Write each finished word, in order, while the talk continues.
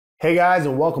Hey guys,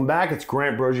 and welcome back. It's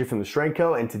Grant Broggi from the Strength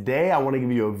Co, and today I want to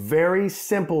give you a very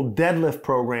simple deadlift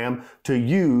program to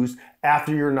use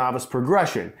after your novice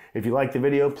progression. If you like the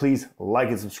video, please like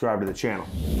and subscribe to the channel.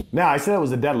 Now, I said it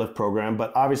was a deadlift program,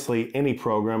 but obviously any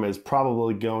program is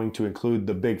probably going to include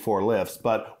the big four lifts,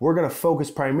 but we're going to focus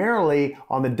primarily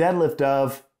on the deadlift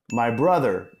of my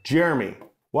brother, Jeremy.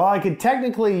 While I could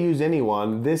technically use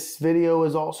anyone, this video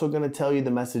is also going to tell you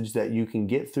the message that you can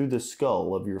get through the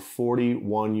skull of your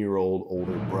 41-year-old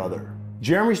older brother.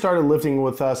 Jeremy started lifting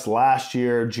with us last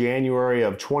year, January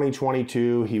of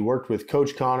 2022. He worked with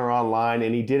Coach Connor online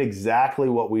and he did exactly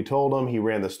what we told him. He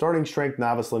ran the starting strength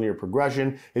novice linear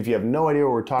progression. If you have no idea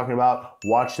what we're talking about,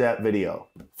 watch that video.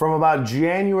 From about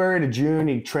January to June,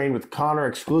 he trained with Connor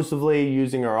exclusively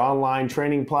using our online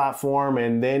training platform,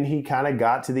 and then he kind of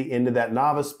got to the end of that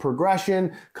novice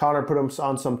progression. Connor put him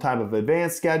on some type of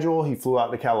advanced schedule. He flew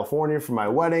out to California for my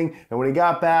wedding, and when he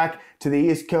got back to the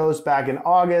East Coast back in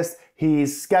August,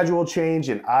 his schedule changed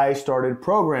and I started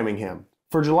programming him.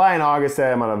 For July and August,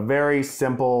 I'm on a very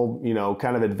simple,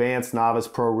 kind of advanced novice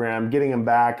program, getting him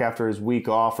back after his week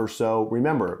off or so.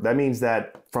 Remember, that means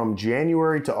that from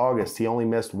January to August, he only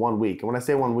missed 1 week. And when I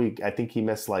say 1 week, I think he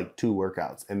missed like 2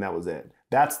 workouts and that was it.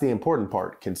 That's the important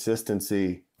part,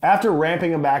 consistency. After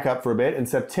ramping him back up for a bit, in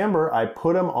September, I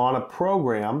put him on a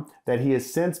program that he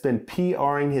has since been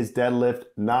PRing his deadlift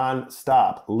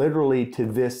non-stop, literally to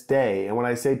this day. And when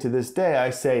I say to this day,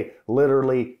 I say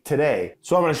literally today.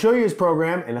 So I'm gonna show you his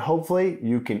program and hopefully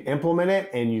you can implement it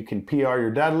and you can PR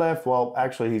your deadlift. Well,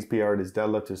 actually he's PR'd his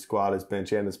deadlift, his squat, his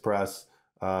bench, and his press,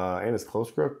 and his close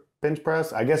grip bench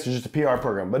press. I guess it's just a PR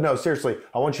program, but no, seriously,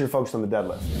 I want you to focus on the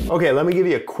deadlift. Okay, let me give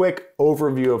you a quick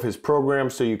overview of his program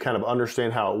so you kind of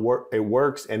understand how it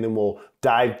works, and then we'll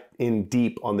dive in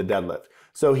deep on the deadlift.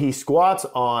 So he squats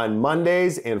on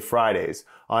Mondays and Fridays.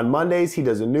 On Mondays, he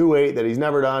does a new weight that he's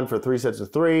never done for 3 sets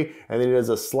of 3, and then he does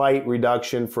a slight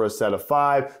reduction for a set of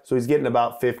 5. So he's getting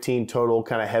about 15 total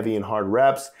kind of heavy and hard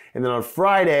reps. And then on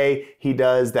Friday, he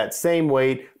does that same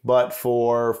weight, but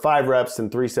for 5 reps and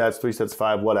 3 sets,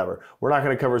 5, whatever. We're not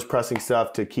gonna cover his pressing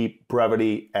stuff to keep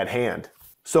brevity at hand.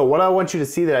 So what I want you to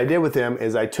see that I did with him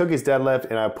is I took his deadlift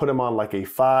and I put him on like a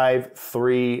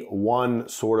 5-3-1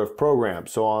 sort of program.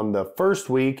 So on the first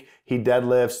week, he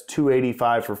deadlifts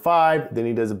 285 for 5, then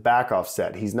he does a back off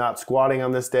set. He's not squatting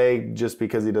on this day just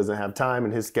because he doesn't have time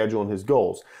and his schedule and his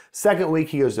goals. Second week,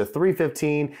 he goes to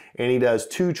 315 and he does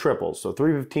 2 triples. So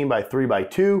 315 by 3 by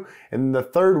 2. And then the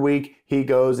third week, he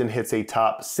goes and hits a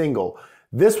top single.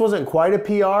 This wasn't quite a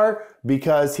PR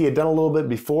because he had done a little bit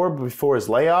before his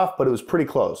layoff, but it was pretty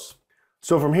close.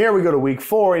 So from here we go to week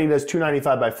 4 and he does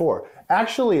 295 by 4.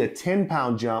 Actually a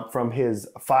 10-pound jump from his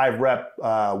 5 rep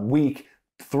week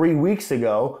 3 weeks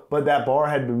ago, but that bar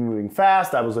had been moving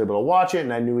fast. I was able to watch it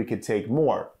and I knew he could take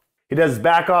more. He does his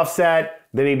back off set,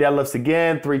 then he deadlifts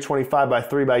again, 325 by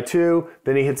 3 by 2,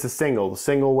 then he hits a single. The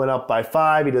single went up by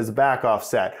 5, he does a back off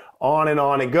set. On and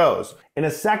on it goes. In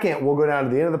a second, we'll go down to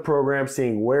the end of the program,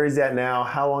 seeing where he's at now,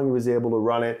 how long he was able to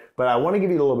run it, but I want to give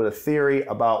you a little bit of theory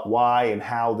about why and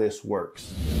how this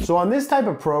works. So on this type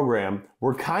of program,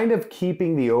 we're kind of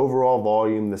keeping the overall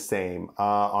volume the same.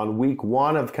 On week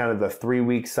 1 of kind of the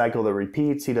 3-week cycle that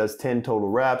repeats, he does 10 total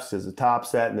reps, does a top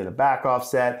set and then a back off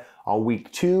set. On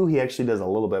week 2, he actually does a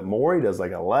little bit more. He does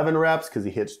like 11 reps because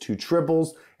he hits 2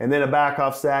 triples and then a back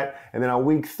off set. And then on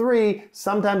week 3,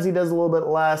 sometimes he does a little bit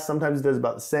less, sometimes he does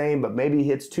about the same, but maybe he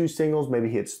hits 2 singles, maybe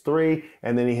he hits 3,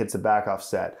 and then he hits a back off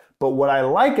set. But what I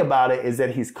like about it is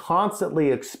that he's constantly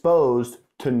exposed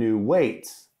to new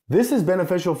weights. This is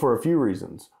beneficial for a few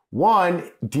reasons. One,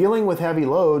 dealing with heavy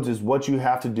loads is what you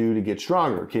have to do to get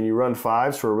stronger. Can you run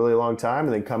 5s for a really long time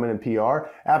and then come in and PR?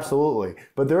 Absolutely.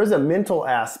 But there is a mental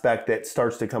aspect that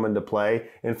starts to come into play.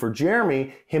 And for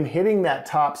Jeremy, him hitting that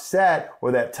top set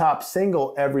or that top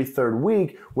single every 3rd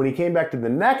week, when he came back to the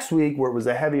next week where it was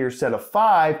a heavier set of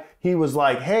 5, he was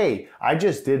like, hey, I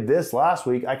just did this last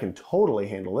week. I can totally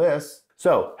handle this.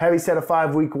 So heavy set of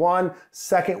 5 week 1,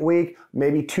 second week,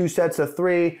 maybe 2 sets of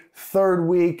 3, third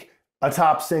week, a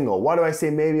top single. Why do I say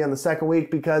maybe on the second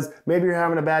week? Because maybe you're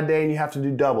having a bad day and you have to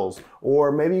do doubles.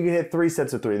 Or maybe you can hit 3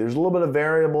 sets of 3. There's a little bit of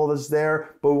variable that's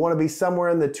there, but we want to be somewhere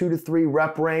in the 2 to 3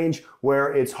 rep range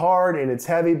where it's hard and it's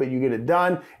heavy, but you get it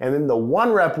done. And then the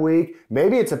 1 rep week,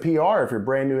 maybe it's a PR if you're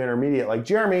brand new intermediate like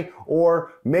Jeremy,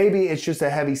 or maybe it's just a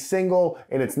heavy single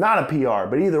and it's not a PR.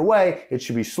 But either way, it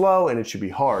should be slow and it should be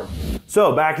hard.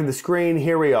 So back to the screen,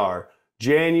 here we are.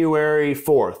 January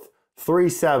 4th.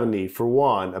 370 for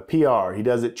 1, a PR. He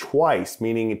does it twice,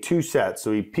 meaning in 2 sets.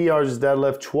 So he PRs his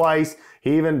deadlift twice.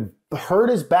 He even hurt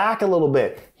his back a little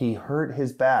bit. He hurt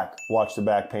his back. Watch the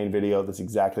back pain video. That's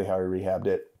exactly how he rehabbed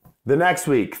it. The next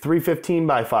week, 315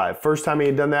 by 5. First time he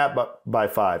had done that, but by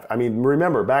 5. I mean,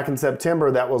 remember, back in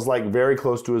September, that was like very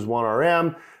close to his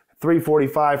 1RM.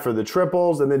 345 for the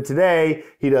triples, and then today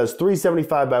he does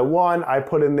 375 by 1. I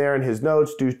put in there in his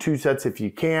notes, do 2 sets if you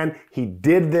can. He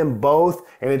did them both,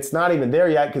 and it's not even there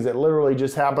yet because it literally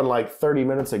just happened like 30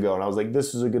 minutes ago, and I was like,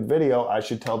 this is a good video. I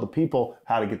should tell the people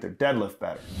how to get their deadlift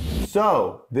better.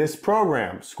 So this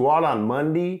program, squat on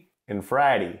Monday and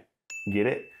Friday, get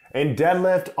it? And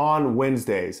deadlift on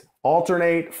Wednesdays.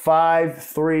 Alternate 5,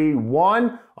 3,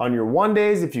 1 on your 1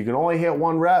 days. If you can only hit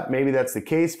 1 rep, maybe that's the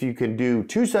case. If you can do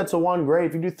 2 sets of 1, great.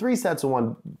 If you do 3 sets of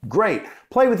 1, great.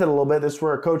 Play with it a little bit. This is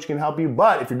where a coach can help you.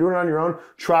 But if you're doing it on your own,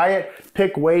 try it.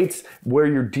 Pick weights where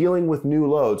you're dealing with new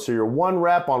loads. So your 1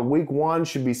 rep on week 1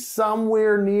 should be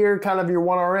somewhere near kind of your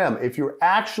 1RM. If you're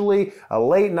actually a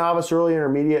late novice, early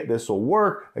intermediate, this will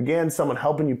work. Again, someone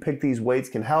helping you pick these weights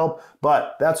can help.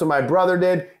 But that's what my brother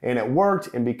did, and it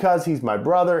worked. And because he's my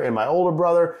brother and my older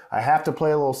brother, I have to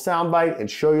play a little soundbite and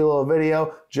show you a little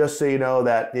video just so you know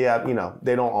that, yeah, you know,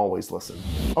 they don't always listen.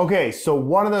 Okay, so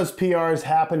one of those PRs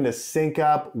happened to sync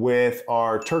up with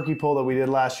our turkey pull that we did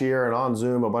last year, and on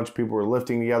Zoom, a bunch of people were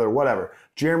lifting together, whatever.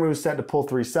 Jeremy was set to pull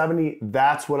 370.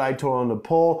 That's what I told him to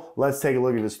pull. Let's take a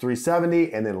look at his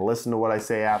 370 and then listen to what I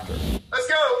say after. Let's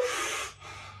go.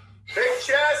 Big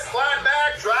chest, flat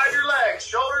back, drive your legs,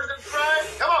 shoulders in front.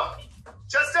 Come on.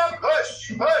 Chest up,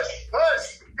 push, push,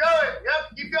 push. Good.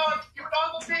 Yep, keep going. Keep it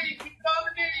on the knee. Keep it on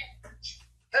the knee.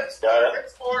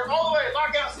 Hips forward, all the way.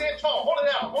 Lock out, stand tall. Hold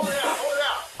it out, hold it out, hold it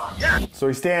out. Yeah. So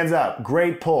he stands up.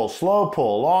 Great pull, slow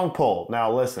pull, long pull.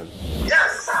 Now listen.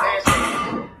 Yes.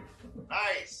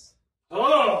 Nice.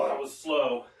 Oh, that was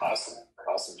slow. Awesome.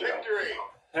 Awesome job. Victory.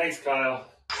 Thanks, Kyle.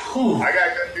 I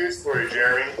got good news for you,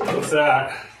 Jeremy. What's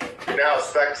that? You're now a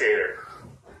spectator.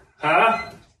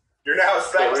 Huh? You're now a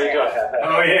spectator.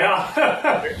 Oh,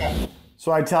 yeah.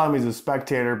 So I tell him he's a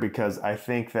spectator because I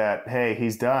think that, hey,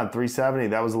 he's done 370.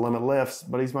 That was the limit lifts,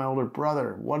 but he's my older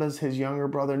brother. What does his younger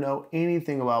brother know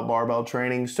anything about barbell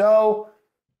training? So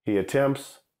he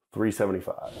attempts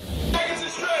 375. Legs are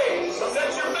straight.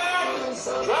 Set your back.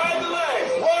 Drive the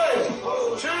legs.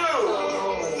 1, 2,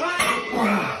 3.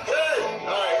 Good. All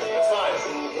right, that's fine.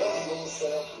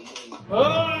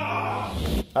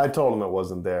 I told him it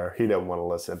wasn't there. He didn't want to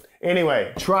listen.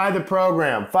 Anyway, try the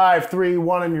program. 5, 3,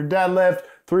 1 on your deadlift.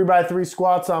 3 by 3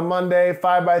 squats on Monday.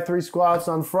 5 by 3 squats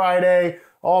on Friday.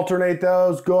 Alternate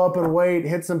those. Go up in weight.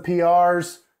 Hit some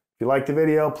PRs. If you like the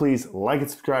video, please like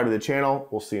and subscribe to the channel.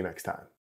 We'll see you next time.